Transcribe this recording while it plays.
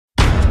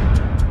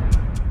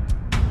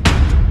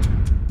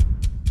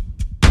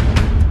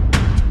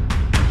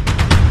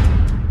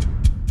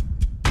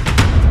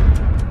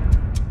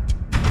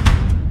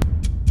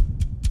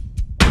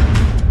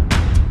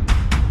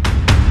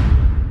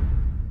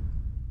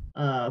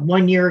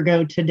1 year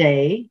ago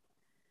today.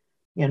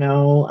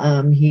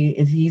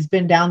 He's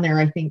been down there,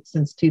 I think,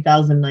 since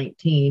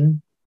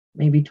 2019,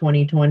 maybe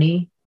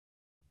 2020.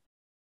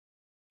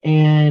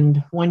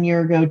 And 1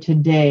 year ago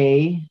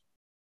today,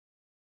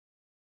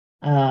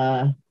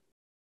 not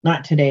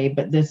today,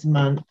 but this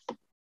month,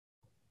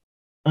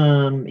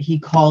 he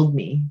called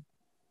me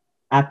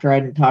after I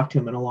hadn't talked to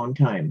him in a long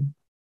time.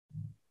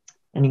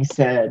 And he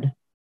said,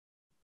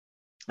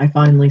 I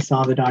finally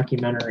saw the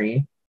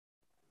documentary.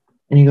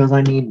 And he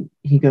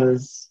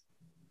goes,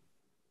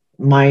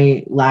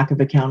 my lack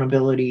of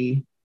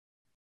accountability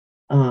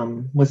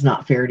was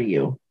not fair to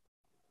you.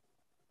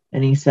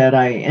 And he said,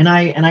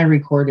 I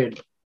recorded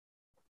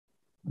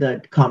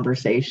the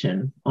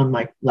conversation on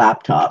my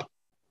laptop.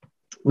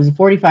 It was a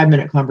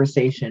 45-minute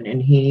conversation.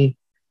 And he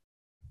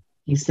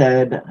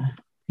said,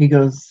 he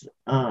goes,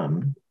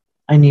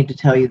 I need to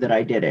tell you that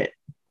I did it.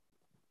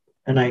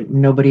 And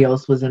nobody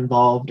else was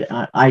involved.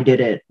 I did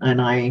it.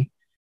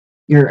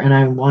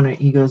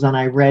 He goes, and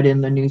I read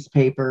in the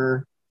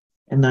newspaper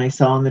and I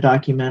saw in the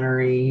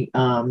documentary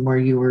where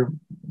you were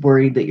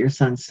worried that your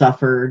son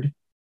suffered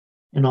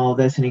and all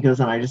this. And he goes,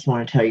 and I just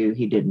want to tell you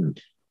he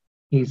didn't.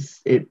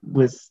 It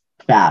was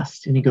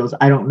fast. And he goes,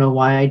 I don't know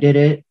why I did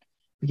it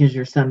because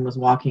your son was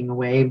walking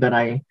away, but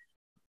I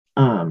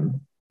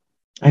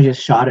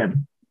just shot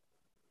him.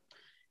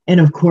 And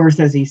of course,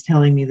 as he's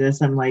telling me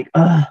this, I'm like,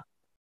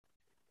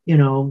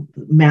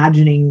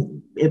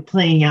 imagining it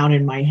playing out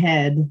in my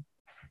head.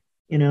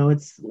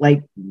 It's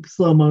like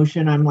slow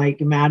motion. I'm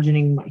like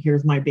imagining,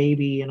 here's my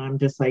baby. And I'm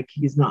just like,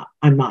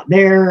 I'm not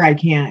there. I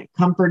can't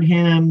comfort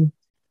him,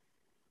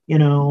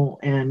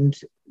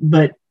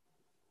 but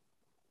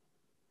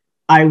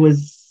I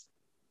was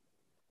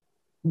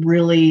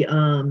really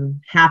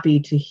happy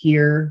to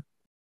hear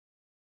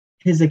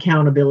his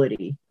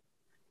accountability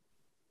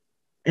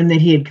and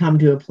that he had come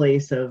to a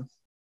place of,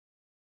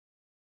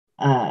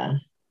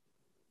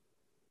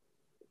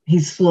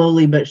 he's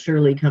slowly but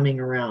surely coming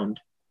around.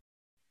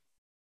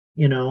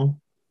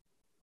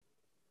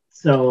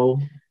 So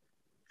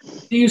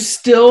do you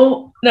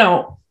still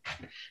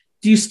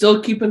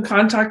keep in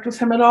contact with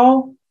him at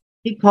all?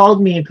 He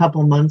called me a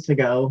couple months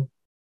ago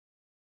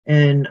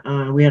and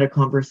we had a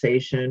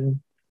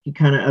conversation. He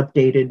kind of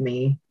updated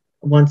me.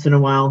 Once in a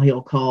while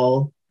he'll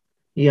call.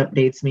 He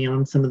updates me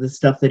on some of the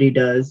stuff that he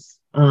does.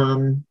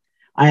 I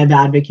have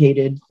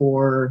advocated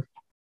for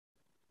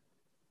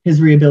his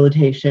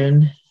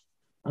rehabilitation.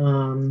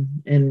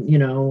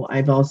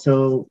 I've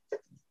also,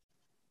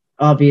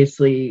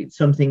 obviously,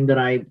 something that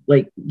I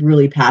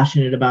really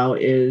passionate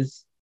about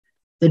is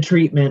the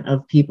treatment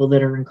of people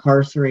that are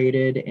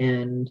incarcerated,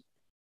 and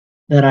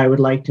that I would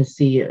like to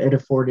see it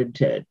afforded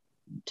to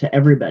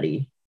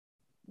everybody,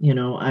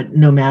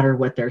 no matter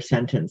what their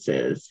sentence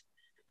is.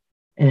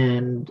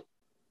 And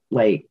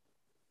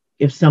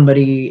if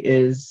somebody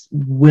is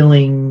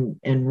willing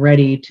and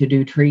ready to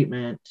do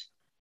treatment,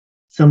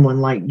 someone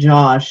like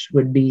Josh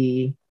would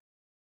be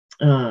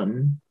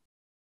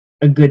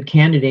a good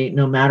candidate,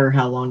 no matter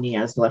how long he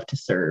has left to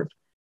serve.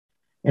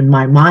 And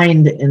my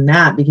mind in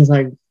that, because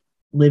I've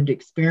lived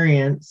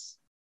experience,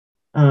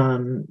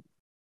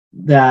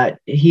 that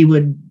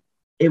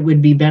it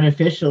would be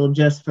beneficial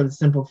just for the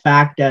simple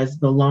fact as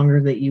the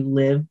longer that you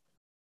live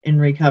in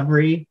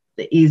recovery,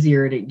 the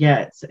easier it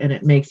gets, and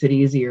it makes it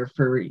easier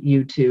for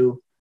you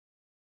to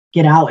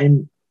get out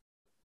and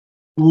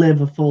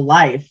live a full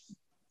life.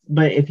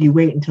 But if you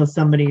wait until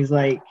somebody's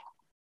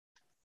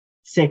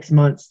 6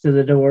 months to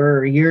the door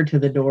or a year to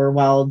the door,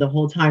 while the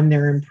whole time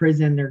they're in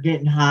prison, they're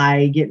getting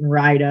high, getting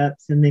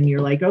write-ups, and then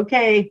you're like,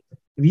 okay,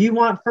 if you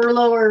want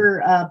furlough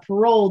or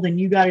parole, then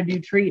you got to do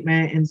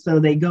treatment. And so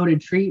they go to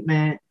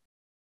treatment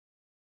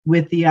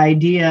with the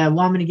idea, well,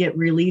 I'm going to get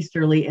released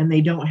early, and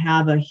they don't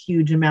have a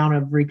huge amount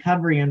of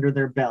recovery under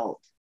their belt.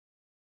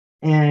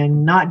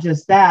 And not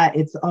just that,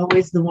 it's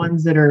always the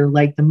ones that are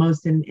the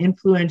most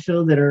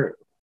influential, that are,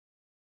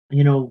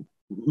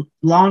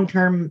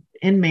 long-term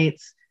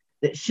inmates,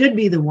 that should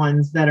be the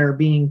ones that are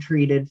being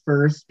treated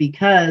first,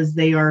 because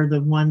they are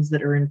the ones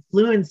that are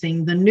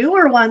influencing the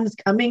newer ones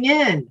coming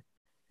in.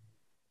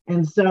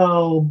 And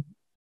so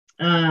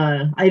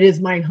it is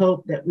my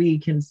hope that we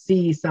can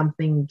see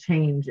something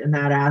change in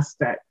that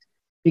aspect,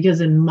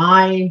 because in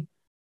my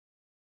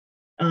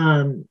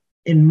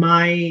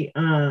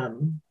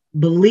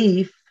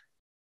belief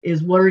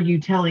is, what are you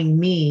telling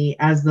me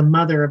as the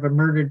mother of a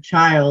murdered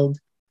child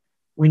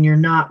when you're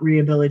not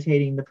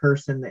rehabilitating the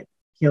person that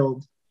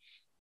killed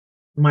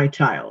my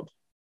child?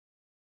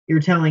 You're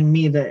telling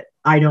me that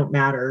I don't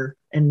matter,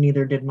 and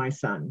neither did my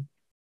son.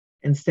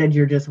 Instead,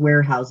 you're just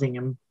warehousing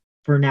him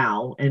for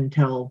now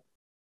until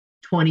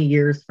 20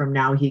 years from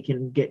now he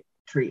can get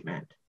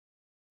treatment.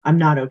 I'm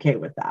not okay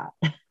with that.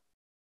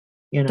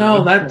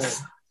 No,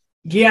 that's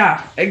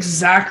yeah,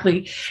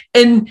 exactly.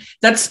 And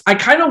I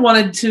kind of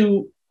wanted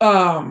to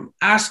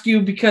ask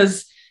you,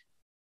 because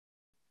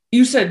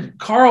you said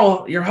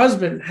Carl, your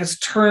husband, has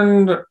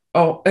turned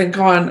and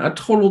gone a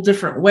total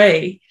different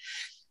way.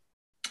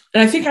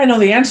 And I think I know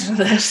the answer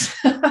to this.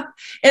 and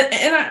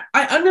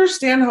I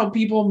understand how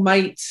people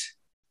might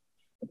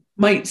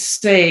might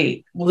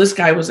say, well, this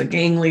guy was a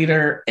gang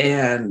leader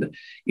and,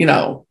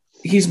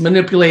 he's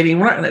manipulating.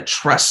 We're not going to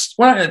trust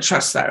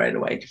that right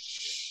away.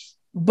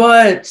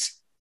 But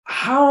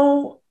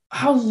how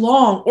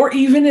long, or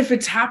even if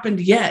it's happened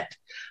yet,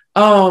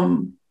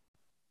 do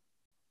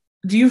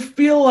you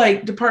feel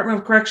like Department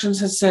of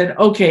Corrections has said,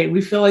 okay, we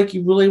feel like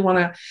you really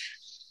want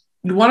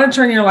to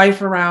turn your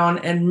life around,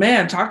 and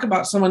man, talk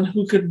about someone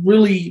who could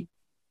really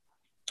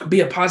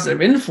be a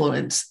positive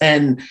influence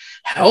and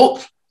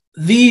help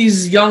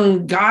these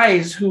young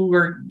guys who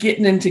are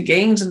getting into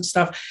gangs and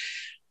stuff.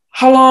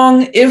 How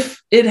long,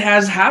 if it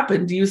has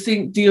happened, do you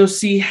think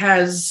DOC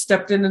has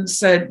stepped in and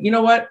said, you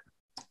know what,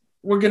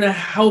 we're going to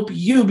help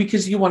you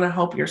because you want to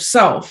help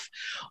yourself?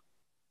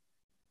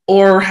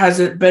 Or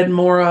has it been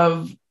more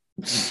of,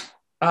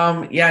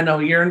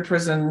 you're in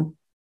prison,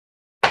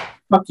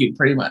 fuck you,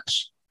 pretty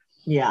much?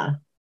 Yeah.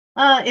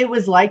 It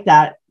was like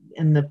that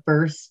in the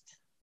first,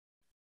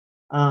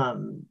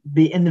 in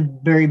the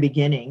very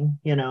beginning,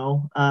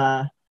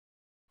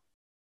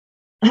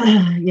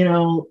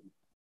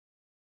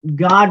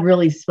 God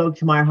really spoke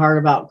to my heart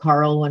about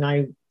Carl when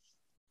I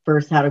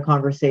first had a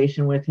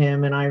conversation with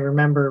him. And I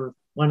remember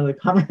one of the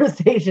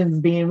conversations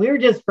being, we were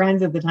just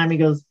friends at the time. He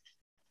goes,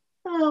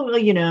 oh,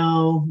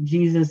 well,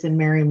 Jesus and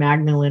Mary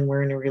Magdalene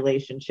were in a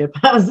relationship.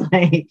 I was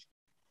like,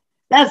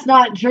 that's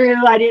not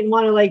true. I didn't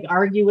want to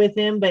argue with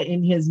him, but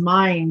in his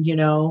mind,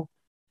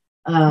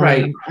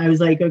 right. I was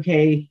like,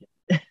 okay,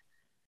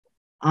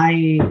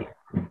 I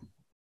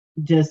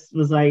just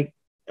was like,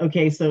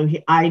 okay, so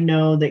I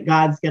know that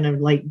God's going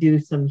to do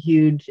some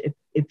huge,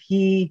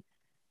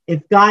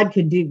 if God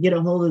could get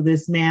a hold of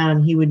this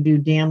man, he would do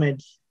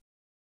damage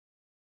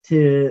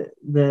to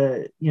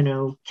the,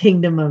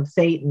 kingdom of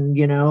Satan,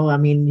 I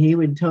mean, he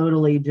would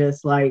totally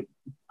just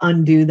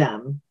undo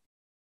them.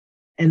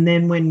 And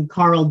then when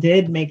Carl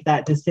did make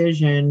that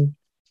decision,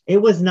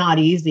 it was not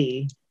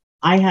easy.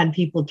 I had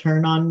people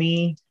turn on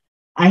me.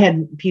 I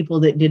had people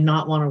that did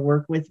not want to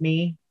work with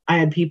me. I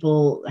had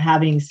people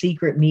having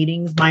secret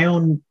meetings. My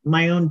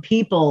own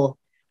people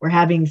were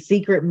having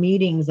secret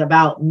meetings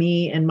about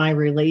me and my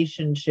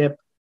relationship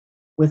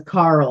with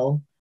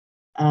Carl.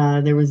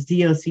 There was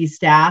DOC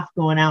staff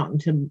going out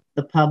into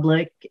the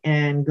public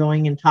and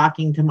going and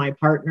talking to my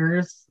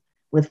partners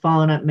with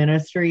Fallen Up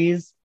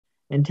Ministries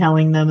and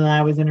telling them that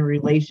I was in a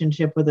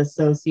relationship with a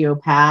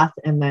sociopath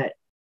and that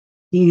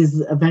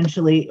he's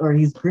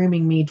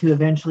grooming me to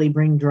eventually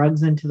bring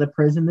drugs into the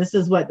prison. This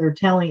is what they're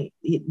telling,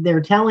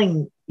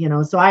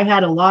 so I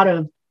had a lot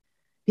of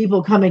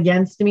people come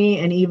against me,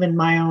 and even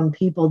my own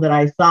people that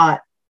I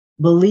thought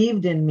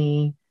believed in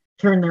me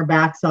turned their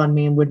backs on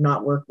me and would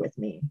not work with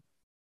me.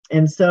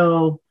 And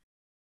so,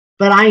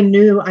 but I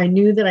knew. And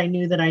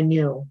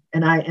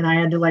I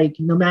had to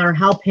no matter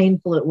how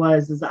painful it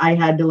was, I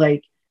had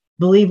to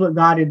believe what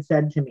God had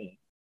said to me,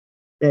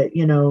 that,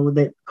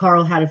 that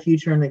Carl had a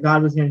future and that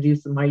God was going to do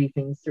some mighty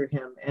things through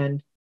him.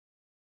 And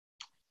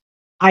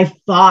I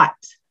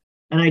fought,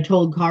 and I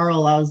told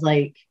Carl, I was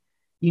like,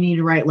 you need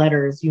to write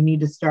letters. You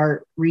need to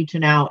start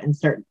reaching out and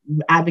start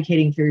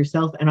advocating for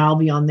yourself. And I'll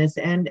be on this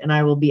end and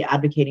I will be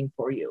advocating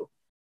for you.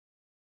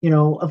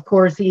 Of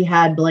course he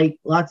had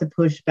lots of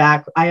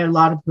pushback. I had a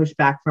lot of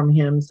pushback from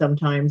him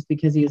sometimes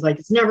because he was like,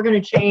 it's never going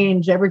to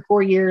change. Every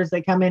 4 years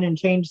they come in and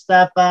change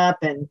stuff up.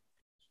 And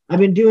I've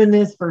been doing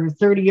this for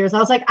 30 years. I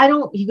was like,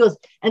 he goes,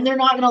 and they're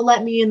not going to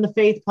let me in the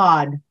faith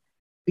pod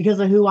because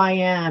of who I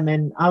am.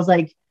 And I was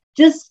like,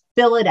 just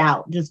fill it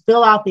out. Just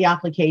fill out the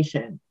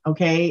application.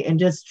 Okay. And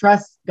just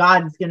trust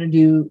God's going to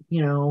do,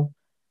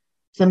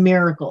 some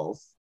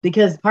miracles,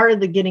 because part of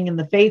the getting in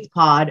the faith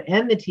pod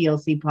and the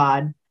TLC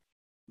pod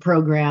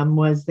program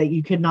was that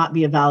you could not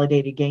be a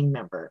validated gang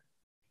member.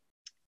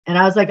 And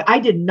I was like, I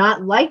did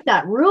not like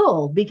that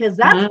rule, because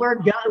that's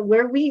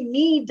where we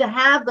need to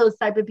have those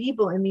type of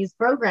people in these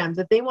programs.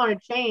 If they want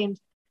to change,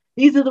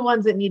 these are the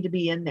ones that need to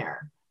be in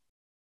there.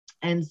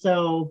 And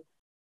so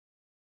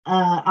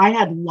I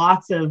had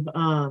lots of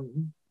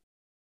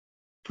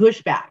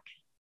pushback,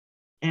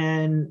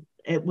 and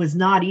it was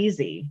not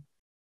easy.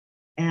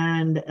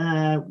 And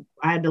I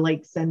had to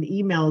send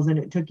emails, and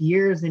it took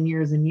years and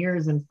years and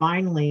years. And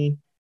finally,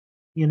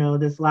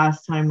 this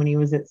last time when he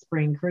was at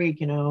Spring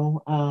Creek,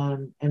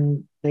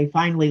 and they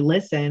finally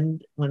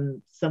listened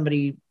when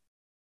somebody,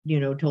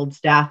 told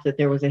staff that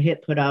there was a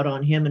hit put out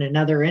on him and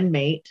another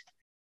inmate.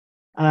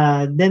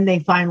 Then they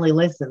finally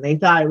listened. They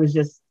thought it was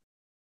just,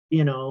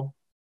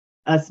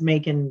 us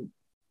making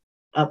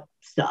up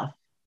stuff.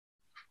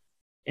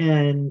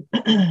 And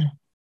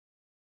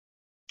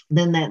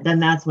then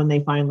that's when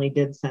they finally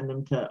did send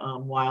him to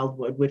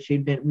Wildwood, which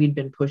we'd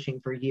been pushing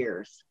for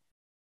years.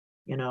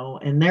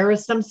 And there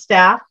was some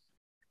staff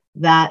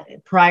that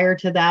prior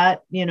to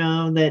that,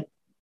 that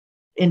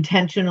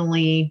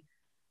intentionally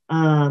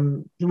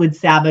would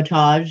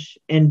sabotage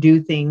and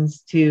do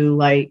things to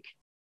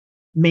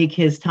make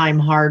his time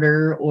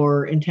harder,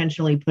 or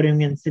intentionally put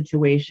him in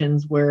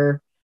situations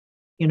where,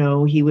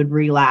 he would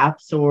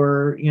relapse,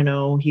 or,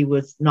 he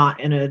was not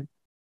in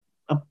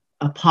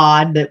a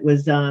pod that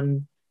was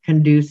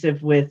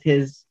conducive with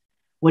his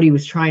what he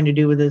was trying to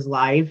do with his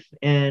life,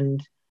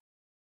 and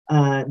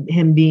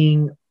him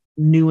being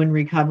new in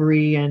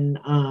recovery. And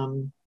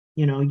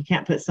you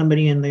can't put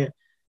somebody in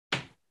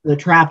the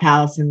trap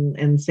house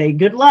and say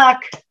good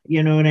luck,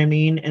 you know what I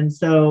mean? And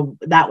so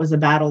that was a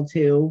battle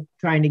too,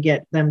 trying to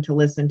get them to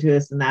listen to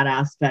us in that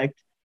aspect.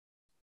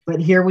 But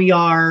here we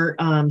are,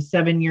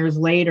 7 years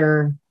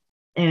later,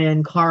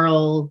 and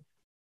Carl,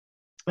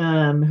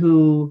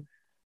 who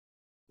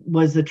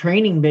was the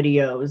training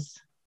videos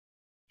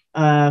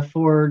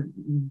for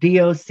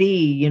DOC,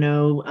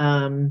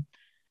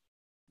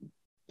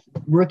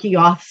 rookie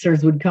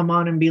officers would come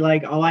on and be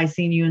like, oh, I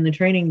seen you in the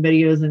training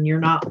videos and you're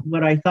not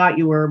what I thought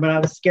you were, but I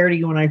was scared of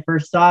you when I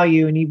first saw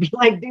you. And he'd be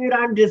like, dude,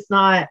 I'm just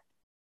not,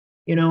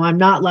 I'm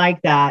not like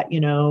that,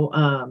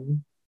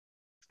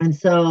 and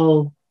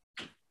so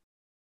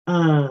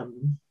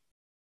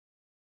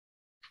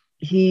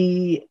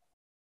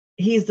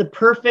he's the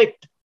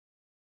perfect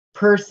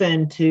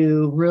person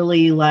to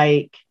really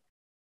like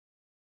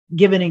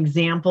give an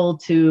example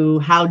to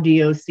how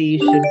DOC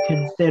should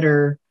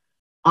consider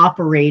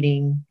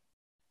operating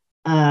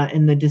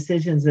and the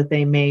decisions that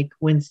they make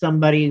when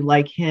somebody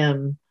like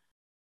him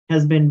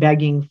has been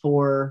begging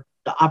for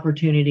the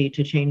opportunity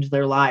to change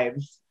their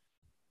lives,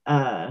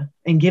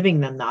 and giving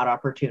them that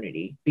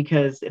opportunity.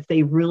 Because if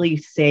they really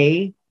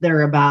say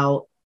they're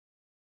about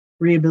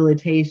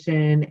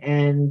rehabilitation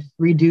and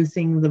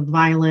reducing the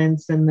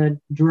violence and the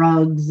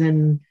drugs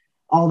and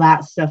all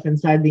that stuff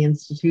inside the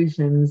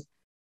institutions,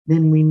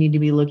 then we need to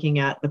be looking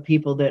at the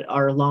people that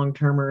are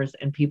long-termers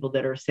and people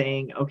that are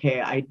saying,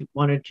 okay, I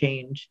want to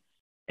change.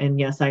 And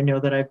yes, I know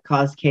that I've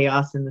caused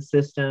chaos in the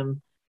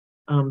system,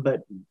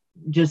 but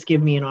just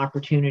give me an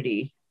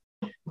opportunity.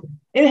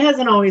 It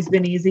hasn't always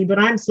been easy, but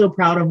I'm so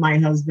proud of my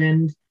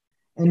husband.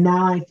 And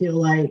now I feel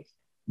like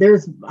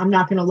I'm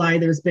not going to lie,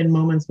 there's been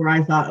moments where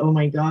I thought, oh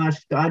my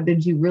gosh, God,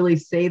 did you really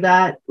say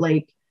that?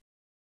 Like,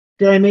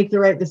 did I make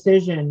the right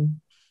decision?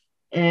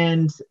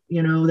 And,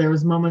 there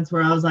was moments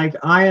where I was like,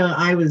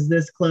 I was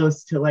this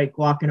close to like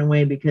walking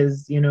away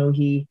because,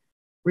 he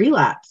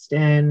relapsed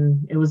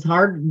and it was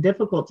hard and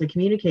difficult to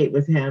communicate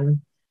with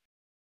him.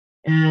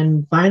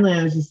 And finally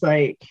I was just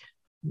like,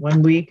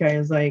 one week I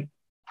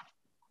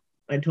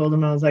told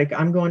him, I was like,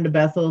 I'm going to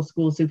Bethel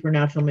School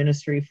Supernatural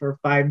Ministry for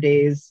 5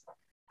 days.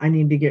 I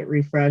need to get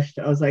refreshed.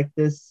 I was like,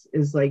 this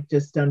is like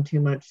just done too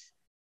much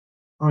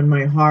on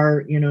my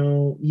heart. You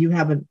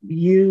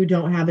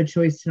don't have a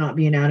choice to not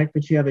be an addict,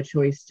 but you have a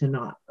choice to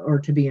not, or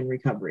to be in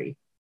recovery.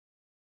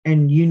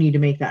 And you need to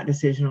make that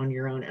decision on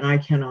your own. And I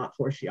cannot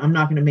force you. I'm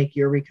not going to make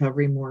your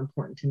recovery more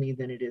important to me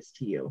than it is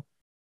to you.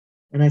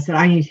 And I said,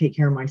 I need to take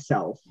care of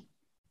myself.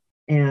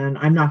 And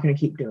I'm not going to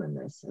keep doing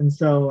this. And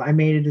so I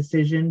made a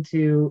decision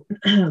to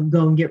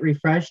go and get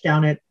refreshed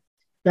down at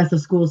Bethel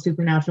School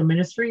Supernatural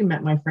Ministry.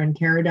 Met my friend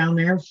Terria down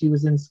there. She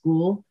was in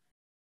school.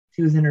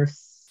 She was in her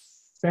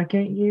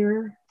second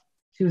year.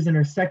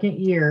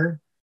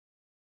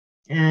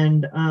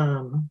 And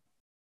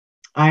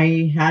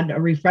I had a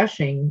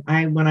refreshing.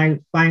 When I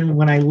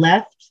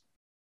left,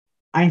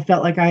 I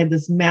felt like I had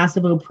this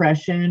massive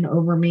oppression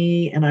over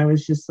me, and I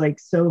was just like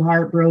so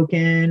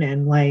heartbroken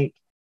and like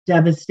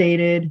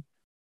devastated.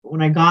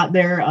 When I got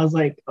there, I was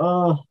like,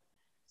 oh,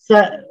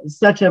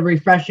 such a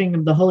refreshing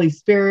of the Holy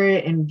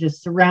Spirit, and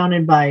just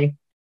surrounded by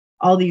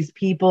all these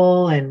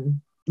people and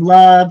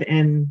love.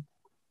 And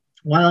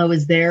while I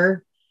was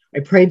there, I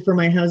prayed for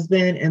my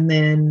husband, and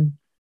then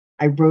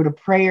I wrote a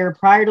prayer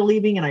prior to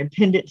leaving, and I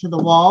pinned it to the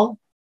wall.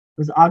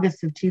 It was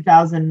August of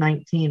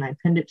 2019. I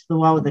pinned it to the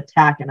wall with a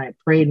tack, and I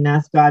prayed and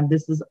asked God,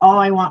 this is all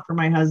I want for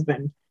my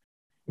husband.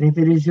 And if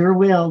it is your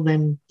will,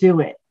 then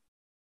do it.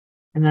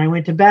 And then I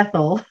went to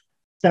Bethel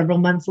 4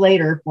 months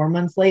later.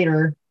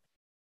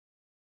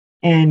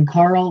 And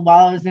Carl,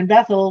 while I was in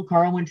Bethel,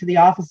 Carl went to the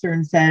officer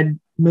and said,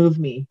 move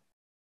me.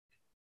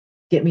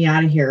 Get me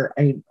out of here.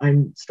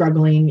 I'm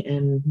struggling.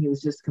 And he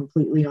was just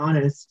completely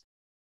honest.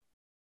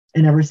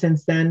 And ever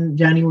since then,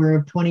 January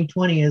of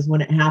 2020 is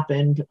when it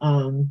happened.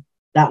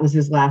 That was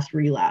his last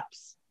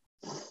relapse.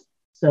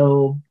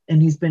 So, and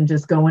he's been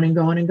just going and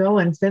going and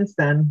going since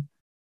then.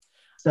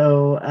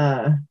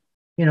 So,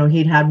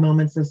 he'd had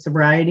moments of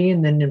sobriety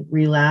and then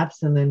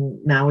relapse, and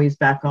then now he's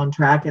back on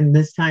track. And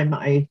this time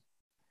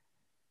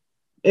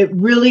what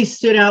really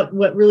stood out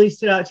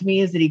to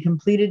me is that he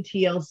completed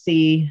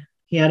TLC.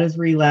 He had his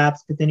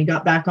relapse, but then he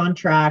got back on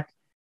track.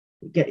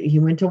 He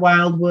went to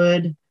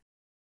Wildwood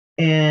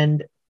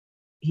and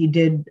he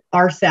did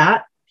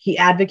RSAT. He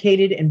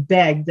advocated and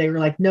begged. They were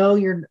like, no,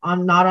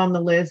 I'm not on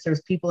the list.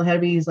 There's people ahead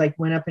of me. He's like,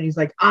 went up and he's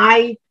like,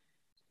 I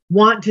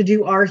want to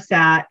do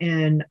RSAT.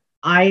 And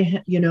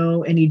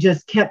and he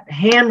just kept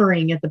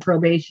hammering at the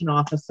probation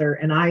officer.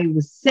 And I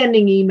was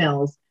sending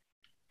emails.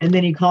 And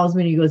then he calls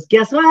me and he goes,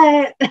 guess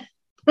what?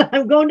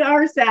 I'm going to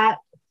RSAT.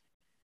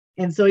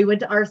 And so he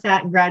went to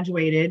RSAT and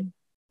graduated.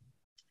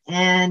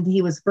 And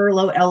he was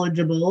furlough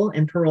eligible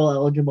and parole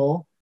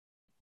eligible.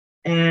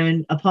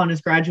 And upon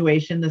his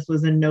graduation, this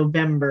was in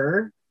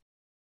November.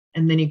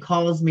 And then he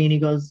calls me and he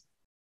goes,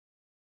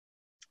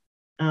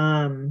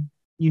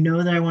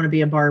 that I want to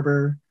be a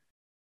barber.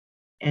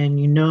 and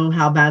you know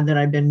how bad that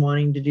I've been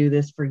wanting to do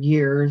this for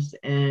years.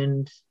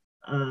 And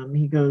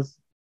he goes,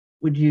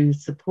 would you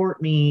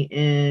support me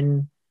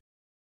in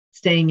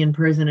staying in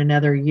prison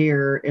another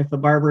year if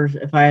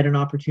I had an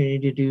opportunity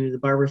to do the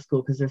barber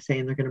school, because they're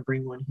saying they're going to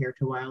bring one here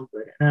to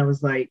Wildwood. And I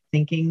was like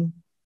thinking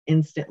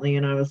instantly,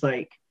 and I was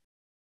like,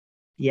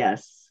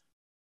 yes.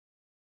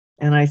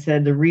 And I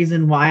said, the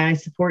reason why I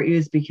support you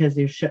is because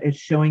it's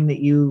showing that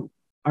you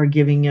are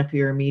giving up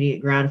your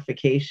immediate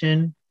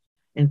gratification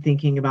and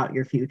thinking about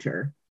your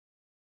future.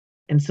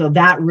 And so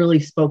that really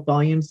spoke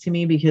volumes to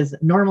me, because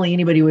normally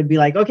anybody would be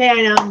like, okay,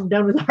 I know I'm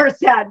done with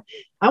RSAT.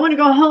 I want to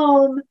go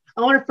home.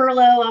 I want to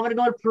furlough. I want to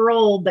go to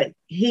parole. But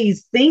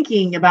he's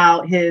thinking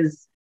about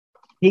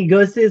he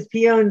goes to his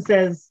PO and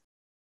says,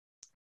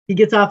 he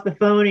gets off the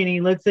phone and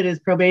he looks at his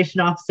probation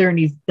officer and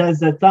he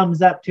does a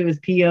thumbs up to his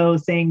PO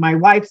saying, my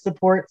wife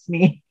supports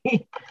me.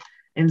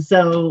 And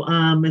so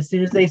as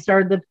soon as they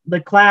started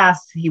the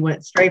class, he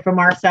went straight from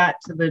RSAT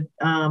to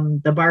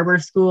the barber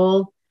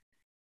school.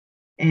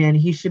 And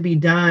he should be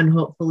done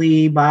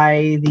hopefully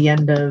by the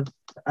end of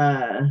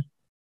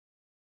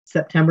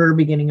September,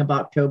 beginning of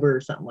October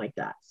or something like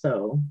that.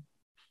 So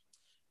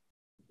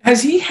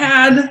has he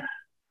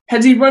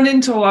run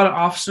into a lot of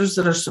officers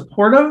that are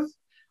supportive,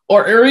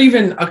 or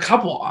even a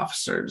couple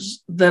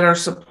officers that are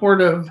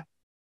supportive?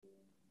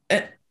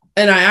 And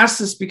I ask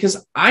this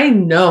because I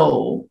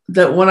know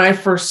that when I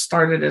first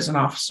started as an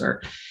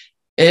officer,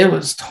 it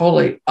was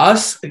totally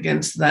us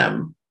against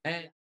them.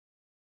 And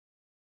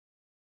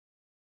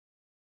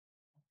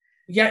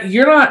yeah,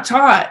 you're not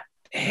taught,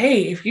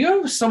 hey, if you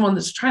have someone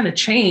that's trying to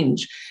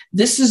change,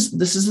 this is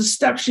the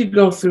steps you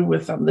go through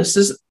with them.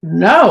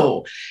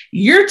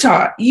 You're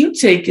taught, you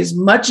take as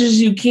much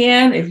as you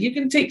can. If you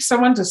can take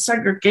someone to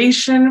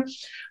segregation,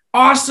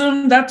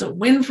 awesome. That's a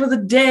win for the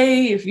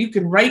day. If you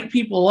can write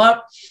people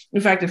up.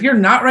 In fact, if you're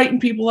not writing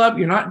people up,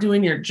 you're not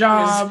doing your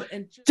job.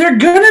 And they're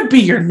going to be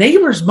your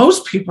neighbors.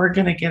 Most people are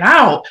going to get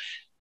out.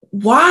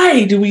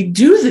 Why do we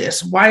do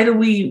this? Why do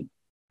we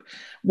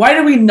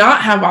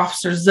not have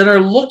officers that are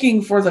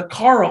looking for the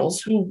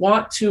Carls who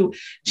want to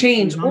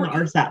change on the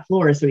RSAT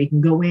floor so he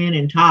can go in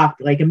and talk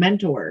like a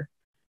mentor?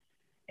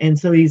 And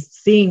so he's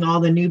seeing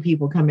all the new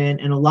people come in,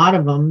 and a lot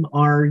of them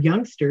are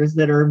youngsters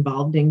that are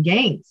involved in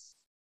gangs.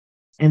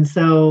 And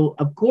so,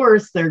 of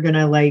course, they're going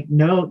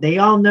to they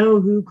all know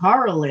who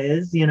Carl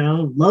is,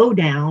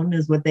 lowdown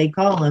is what they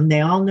call him.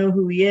 They all know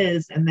who he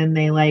is. And then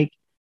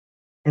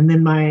and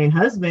then my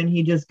husband,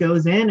 he just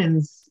goes in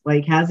and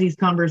has these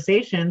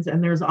conversations,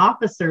 and there's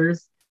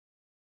officers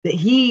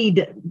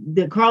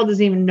that Carl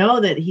doesn't even know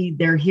that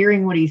they're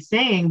hearing what he's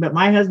saying. But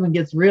my husband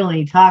gets real and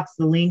he talks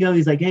the lingo.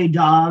 He's like, hey,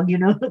 dog,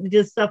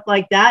 just stuff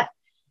like that.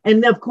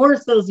 And of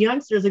course, those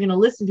youngsters are going to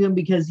listen to him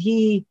because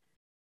he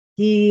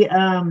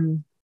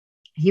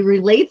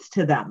relates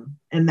to them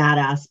in that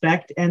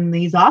aspect. And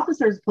these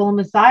officers pull him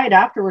aside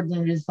afterwards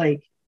and just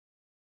like,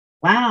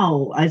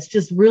 wow, it's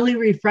just really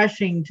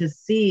refreshing to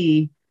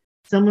see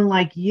someone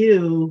like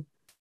you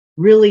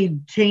really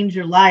change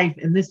your life.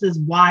 And this is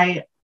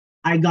why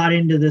I got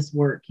into this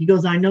work. He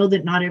goes, I know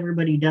that not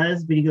everybody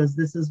does, but he goes,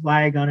 this is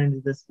why I got into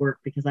this work,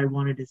 because I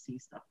wanted to see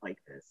stuff like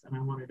this and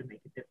I wanted to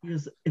make a difference. He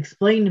was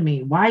explain to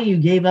me why you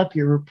gave up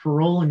your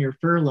parole and your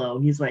furlough.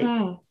 He's like,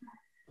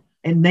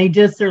 and they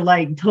just are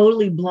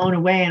totally blown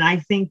away. And I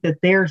think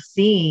that they're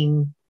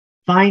seeing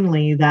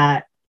finally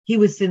that he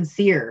was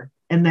sincere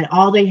and that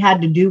all they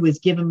had to do was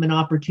give him an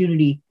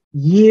opportunity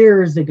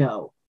years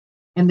ago.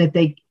 And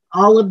that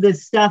all of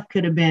this stuff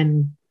could have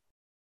been,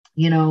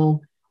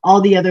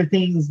 all the other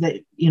things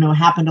that,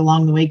 happened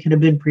along the way could have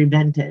been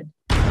prevented.